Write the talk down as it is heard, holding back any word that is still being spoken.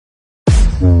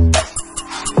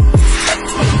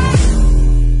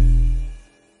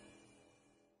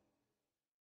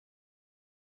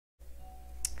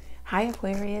Hi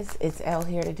Aquarius, it's Elle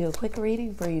here to do a quick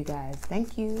reading for you guys.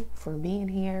 Thank you for being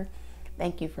here.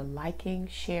 Thank you for liking,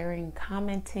 sharing,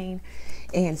 commenting,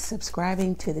 and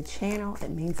subscribing to the channel. It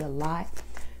means a lot.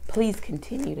 Please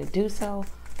continue to do so.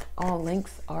 All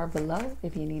links are below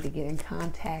if you need to get in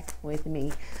contact with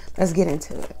me. Let's get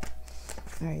into it.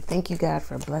 All right, thank you God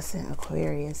for blessing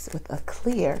Aquarius with a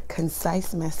clear,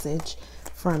 concise message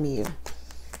from you.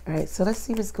 All right, so let's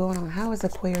see what's going on. How is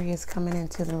Aquarius coming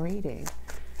into the reading?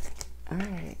 All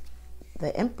right,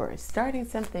 the Emperor, starting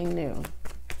something new,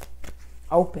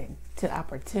 open to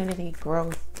opportunity,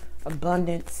 growth,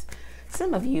 abundance.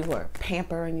 Some of you are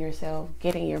pampering yourself,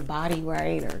 getting your body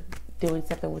right, or doing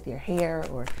something with your hair,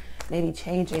 or maybe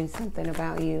changing something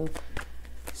about you.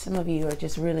 Some of you are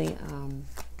just really,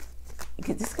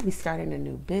 this could be starting a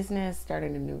new business,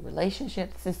 starting a new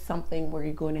relationship. This is something where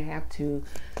you're going to have to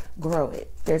grow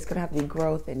it. There's going to have to be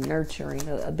growth and nurturing,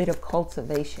 a bit of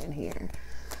cultivation here.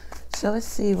 So let's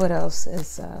see what else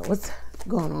is, what's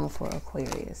going on for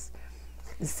Aquarius.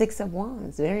 The Six of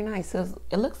Wands, very nice. So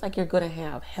it looks like you're going to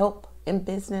have help in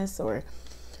business, or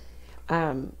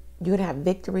you're going to have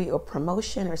victory or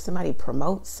promotion, or somebody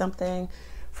promotes something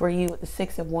for you with the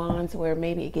Six of Wands, where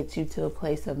maybe it gets you to a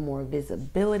place of more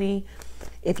visibility.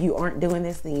 If you aren't doing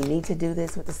this, then you need to do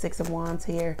this with the Six of Wands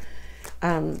here.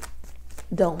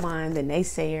 Don't mind the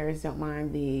naysayers, don't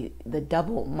mind the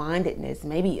double-mindedness,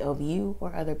 maybe of you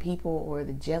or other people, or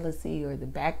the jealousy or the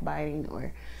backbiting,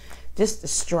 or just the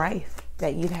strife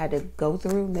that you've had to go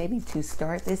through maybe to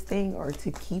start this thing or to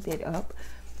keep it up.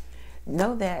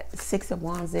 Know that Six of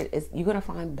Wands, you're going to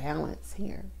find balance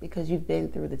here because you've been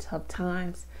through the tough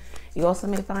times. You also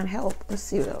may find help. Let's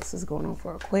see what else is going on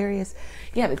for Aquarius.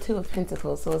 You have the Two of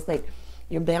Pentacles, so it's like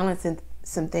you're balancing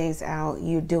some things out.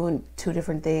 You're doing two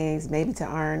different things, maybe to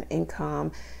earn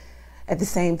income at the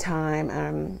same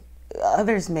time.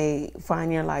 Others may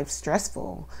find your life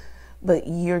stressful, but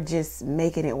you're just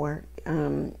making it work.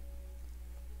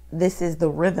 This is the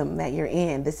rhythm that you're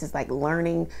in. This is like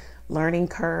learning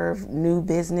curve, new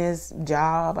business,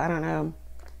 job. I don't know.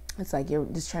 It's like you're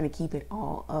just trying to keep it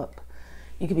all up.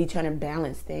 You could be trying to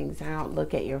balance things out.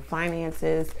 Look at your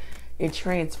finances. You're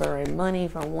transferring money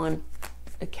from one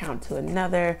account to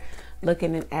another,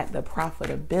 looking at the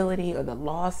profitability or the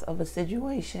loss of a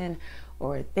situation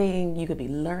or a thing. You could be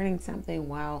learning something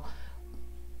while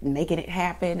making it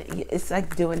happen. It's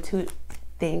like doing two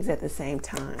things at the same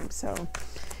time. So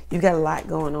you've got a lot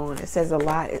going on. It says a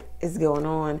lot is going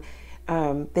on.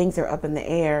 Things are up in the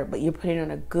air, but you're putting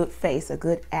on a good face, a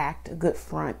good act, a good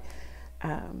front.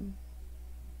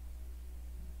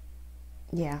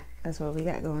 Yeah, that's what we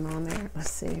got going on there.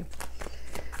 Let's see.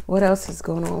 What else is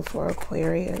going on for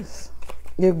Aquarius?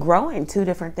 You're growing two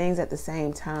different things at the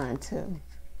same time, too.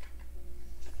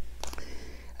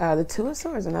 The Two of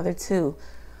Swords, another two.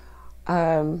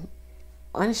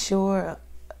 Unsure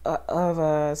of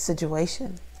a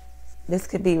situation. This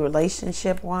could be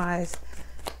relationship-wise.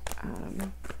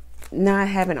 Not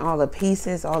having all the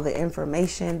pieces, all the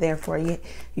information. Therefore,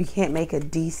 you can't make a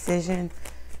decision.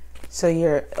 So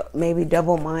you're maybe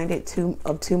double-minded,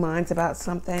 of two minds about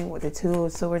something with the Two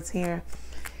of Swords here.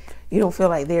 You don't feel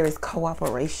like there is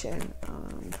cooperation.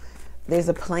 There's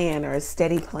a plan or a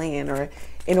steady plan, or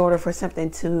in order for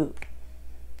something to,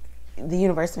 the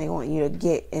universe may want you to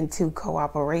get into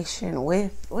cooperation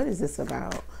with. What is this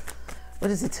about? What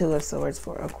is the Two of Swords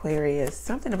for Aquarius?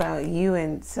 Something about you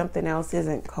and something else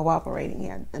isn't cooperating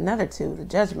yet. Another two, the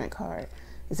Judgment card.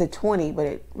 It's a 20, but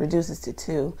it reduces to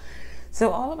 2. So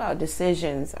all about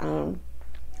decisions.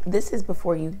 This is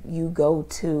before you go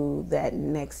to that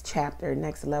next chapter,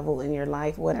 next level in your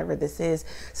life, whatever this is.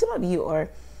 Some of you are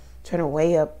trying to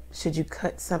weigh up, should you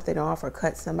cut something off or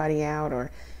cut somebody out,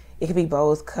 or it could be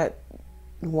both. Cut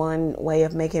one way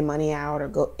of making money out, or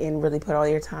go and really put all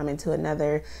your time into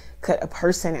another. Cut a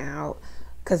person out,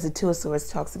 because the Two of Swords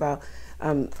talks about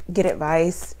get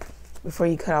advice before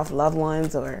you cut off loved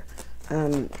ones, or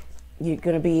you're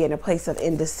going to be in a place of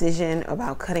indecision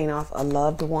about cutting off a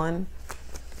loved one.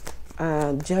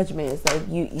 Judgment is like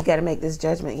you got to make this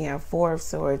judgment. You have Four of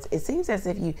Swords. It seems as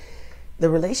if the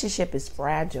relationship is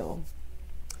fragile,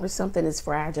 or something is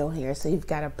fragile here. So you've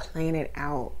got to plan it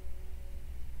out.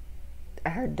 I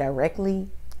heard directly,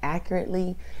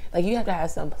 accurately. Like you have to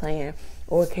have some plan,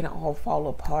 or it can all fall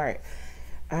apart.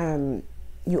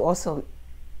 You also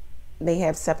may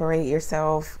have separated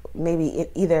yourself, maybe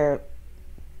either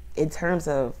in terms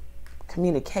of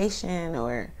communication,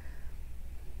 or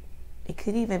it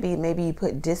could even be maybe you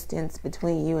put distance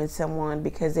between you and someone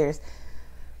because there's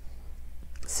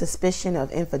suspicion of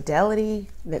infidelity,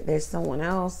 that there's someone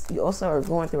else. You also are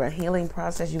going through a healing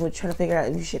process. You were trying to figure out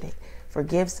if you should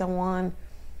forgive someone.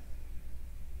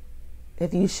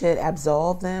 if you should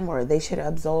absolve them or they should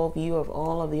absolve you of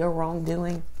all of your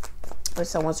wrongdoing, or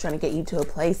someone's trying to get you to a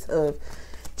place of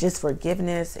just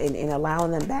forgiveness and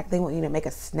allowing them back. They want you to make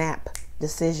a snap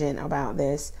decision about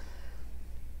this.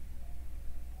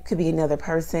 Could be another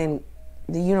person.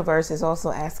 The universe is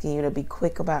also asking you to be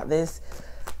quick about this,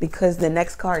 because the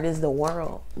next card is the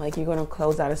World. Like, you're going to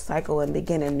close out a cycle and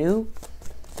begin anew.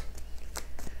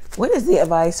 What is the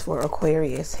advice for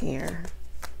Aquarius here?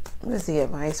 What is the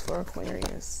advice for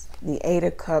Aquarius? The Eight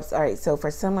of Cups. All right, so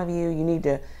for some of you, you need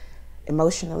to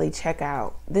emotionally check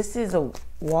out. This is a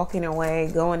walking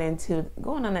away, going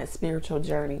on that spiritual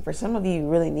journey. For some of you, you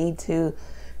really need to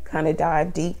kind of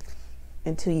dive deep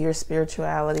into your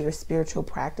spirituality or spiritual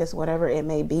practice, whatever it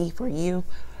may be for you.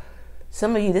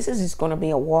 Some of you, this is just going to be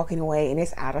a walking away, and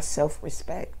it's out of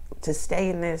self-respect. To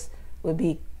stay in this would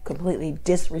be completely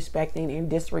disrespecting and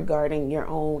disregarding your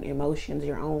own emotions,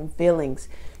 your own feelings.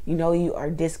 You know, you are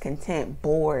discontent,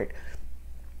 bored,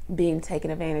 being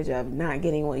taken advantage of, not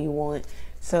getting what you want.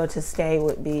 So to stay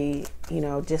would be, you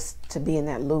know, just to be in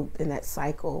that loop, in that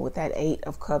cycle with that Eight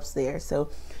of Cups there.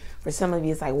 So for some of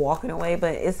you, it's like walking away,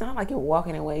 but it's not like you're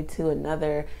walking away to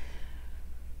another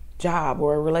job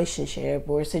or a relationship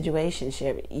or a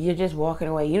situationship. You're just walking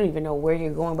away. You don't even know where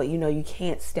you're going, but you know you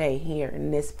can't stay here in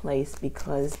this place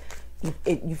because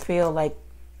you feel like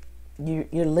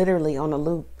you're literally on a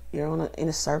loop. You're in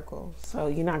a circle, so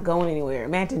you're not going anywhere.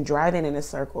 Imagine driving in a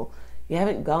circle. You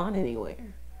haven't gone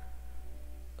anywhere.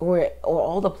 Or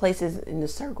all the places in the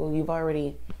circle you've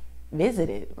already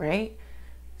visited, right?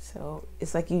 So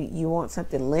it's like you want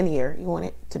something linear. You want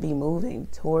it to be moving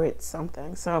towards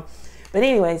something. So, but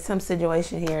anyway, some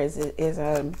situation here is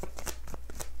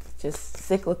just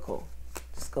cyclical.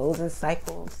 Just goes in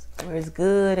cycles, where it's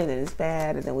good and then it's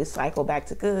bad, and then we cycle back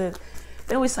to good,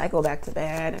 then we cycle back to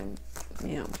bad, and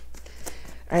you know.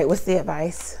 All right, what's the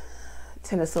advice?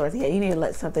 Ten of Swords. Yeah, you need to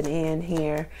let something in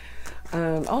here.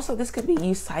 Also, this could be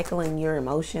you cycling your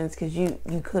emotions, because you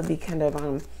could be kind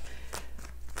of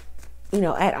you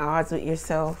know, at odds with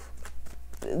yourself.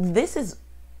 This is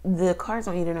the cards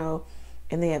want you to know.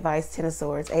 And the advice, Ten of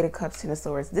Swords, Eight of Cups, Ten of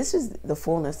Swords. This is the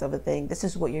fullness of a thing. This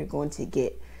is what you're going to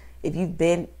get. If you've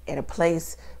been at a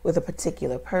place with a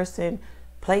particular person,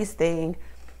 place, thing,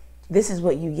 this is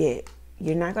what you get.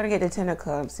 You're not going to get the Ten of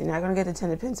Cups. You're not going to get the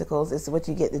Ten of Pentacles. It's what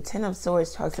you get. The Ten of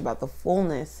Swords talks about the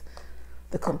fullness,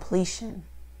 the completion.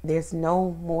 There's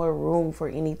no more room for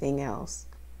anything else.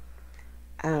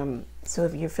 So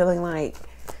if you're feeling like,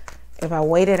 if I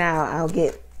wait it out, I'll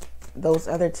get those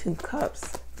other two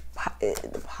cups.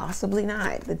 Possibly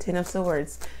not. The Ten of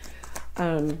Swords.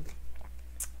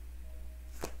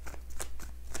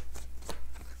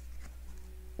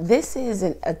 This is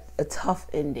a tough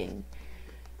ending.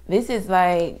 This is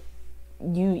like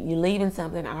you leaving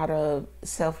something out of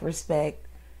self-respect,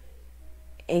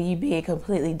 and you being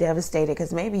completely devastated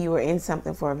because maybe you were in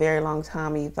something for a very long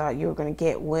time and you thought you were going to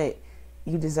get what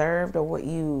you deserved or what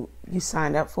you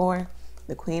signed up for.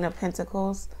 The Queen of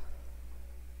Pentacles.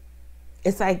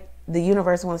 It's like the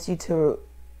universe wants you to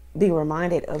be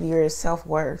reminded of your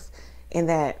self-worth, and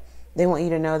that they want you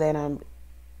to know that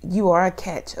you are a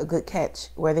catch, a good catch,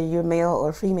 whether you're male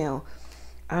or female.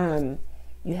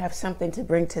 You have something to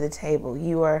bring to the table.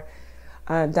 You are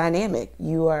dynamic.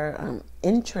 You are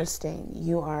interesting.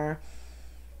 You are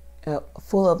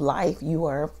full of life. You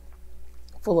are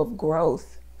full of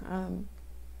growth.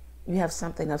 You have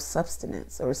something of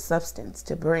substance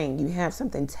to bring. You have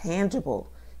something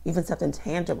tangible, even something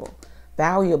tangible,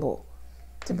 valuable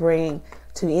to bring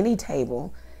to any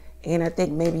table. And I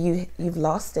think maybe you've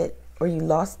lost it, or you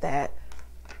lost that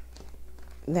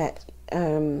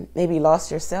maybe you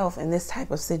lost yourself in this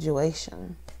type of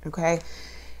situation. Okay,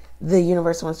 the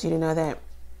universe wants you to know that,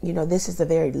 you know, this is a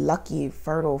very lucky,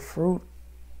 fertile fruit,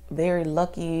 very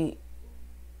lucky,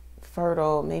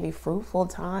 fertile, maybe fruitful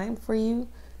time for you.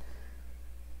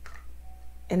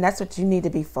 And that's what you need to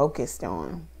be focused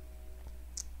on.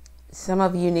 Some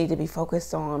of you need to be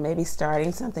focused on maybe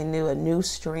starting something new, a new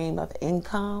stream of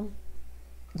income.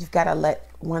 You've got to let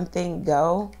one thing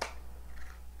go.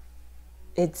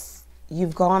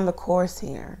 You've gone the course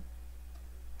here.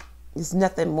 There's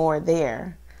nothing more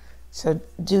there. So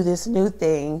do this new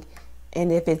thing.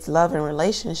 And if it's love and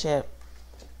relationship,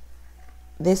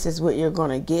 this is what you're going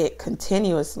to get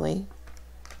continuously.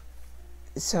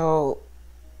 So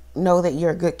know that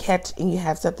you're a good catch and you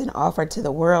have something to offer to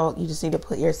the world. You just need to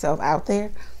put yourself out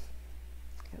there.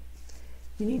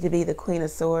 You need to be the Queen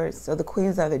of Swords. So the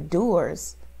queens are the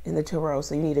doers in the tarot.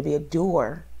 So you need to be a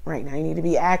doer right now. You need to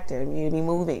be active. You need to be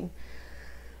moving.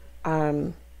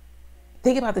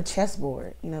 Think about the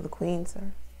chessboard. You know, the queens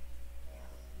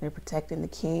are They're protecting the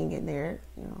king, and they're,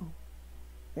 you know,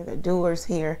 they're the doers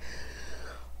here.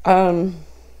 So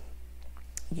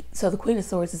the Queen of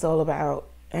Swords is all about,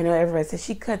 I know everybody says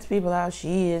she cuts people out,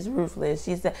 she is ruthless,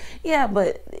 she's that, yeah,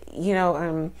 but you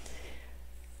know,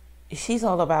 she's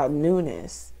all about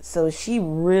newness. So she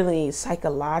really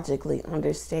psychologically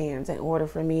understands, in order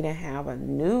for me to have a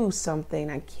new something,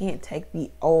 I can't take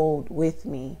the old with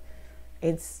me.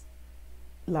 It's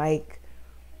like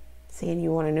saying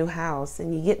you want a new house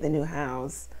and you get the new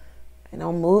house, and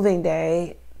on moving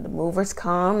day the movers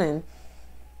come and,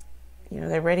 you know,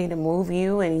 they're ready to move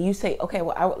you, and you say, okay,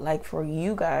 well, I would like for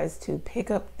you guys to pick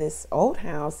up this old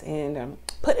house and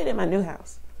put it in my new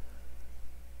house.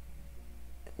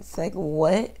 It's like,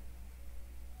 what?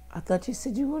 I thought you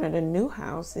said you wanted a new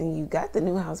house, and you got the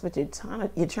new house, but you're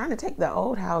trying to take the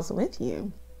old house with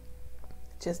you.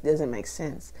 It just doesn't make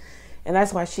sense. And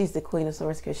that's why she's the Queen of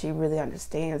Swords, because she really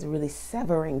understands really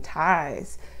severing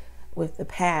ties with the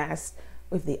past,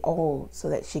 with the old, so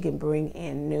that she can bring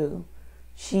in new.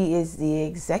 She is the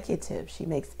executive. She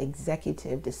makes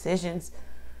executive decisions.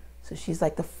 So she's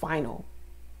like the final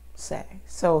say.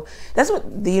 So that's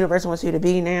what the universe wants you to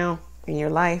be now in your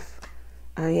life.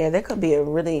 Yeah, there could be a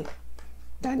really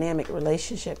dynamic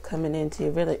relationship coming into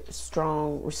a really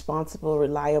strong, responsible,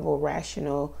 reliable,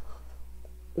 rational,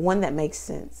 one that makes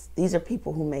sense. These are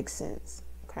people who make sense,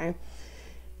 okay?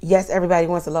 Yes, everybody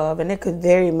wants love, and it could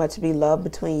very much be love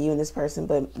between you and this person,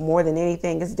 but more than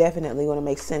anything, it's definitely going to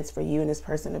make sense for you and this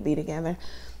person to be together.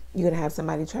 You're going to have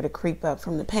somebody try to creep up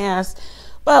from the past,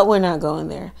 but we're not going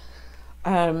there.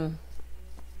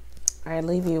 I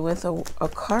leave you with a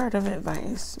card of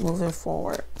advice moving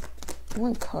forward.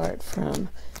 One card from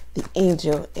the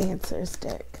Angel Answers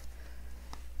deck.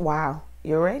 Wow.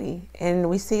 You're ready. And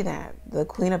we see that. The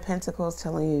Queen of Pentacles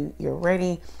telling you you're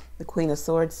ready. The Queen of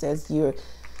Swords says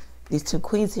these two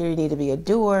queens here, you need to be a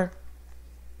doer.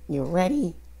 You're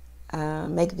ready.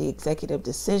 Make the executive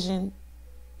decision.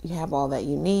 You have all that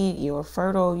you need. You are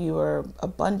fertile. You are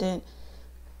abundant.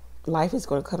 Life is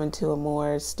going to come into a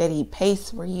more steady pace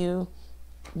for you.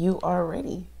 You are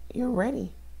ready. You're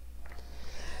ready.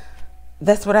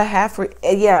 That's what I have for,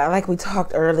 yeah, like we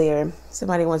talked earlier.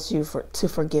 Somebody wants you to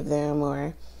forgive them,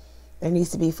 or there needs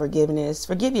to be forgiveness.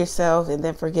 Forgive yourself and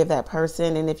then forgive that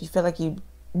person. And if you feel like you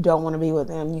don't want to be with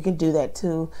them, you can do that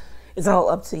too. It's all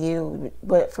up to you.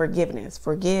 But forgiveness,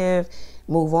 forgive,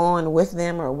 move on with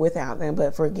them or without them,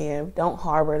 but forgive. Don't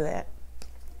harbor that.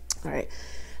 All right.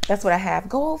 That's what I have.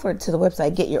 Go over to the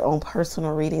website, get your own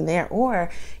personal reading there, or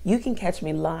you can catch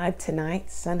me live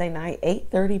tonight, Sunday night,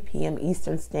 8:30 p.m.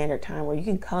 Eastern Standard Time, where you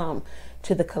can come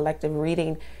to the collective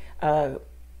reading,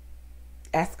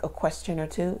 ask a question or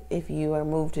two if you are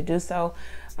moved to do so.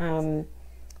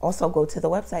 Also go to the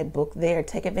website, book there,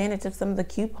 take advantage of some of the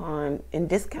coupon and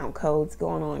discount codes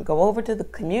going on. Go over to the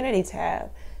community tab,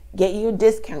 get your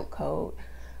discount code,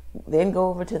 then go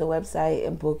over to the website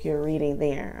and book your reading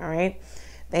there. All right.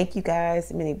 Thank you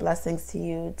guys. Many blessings to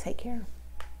you. Take care.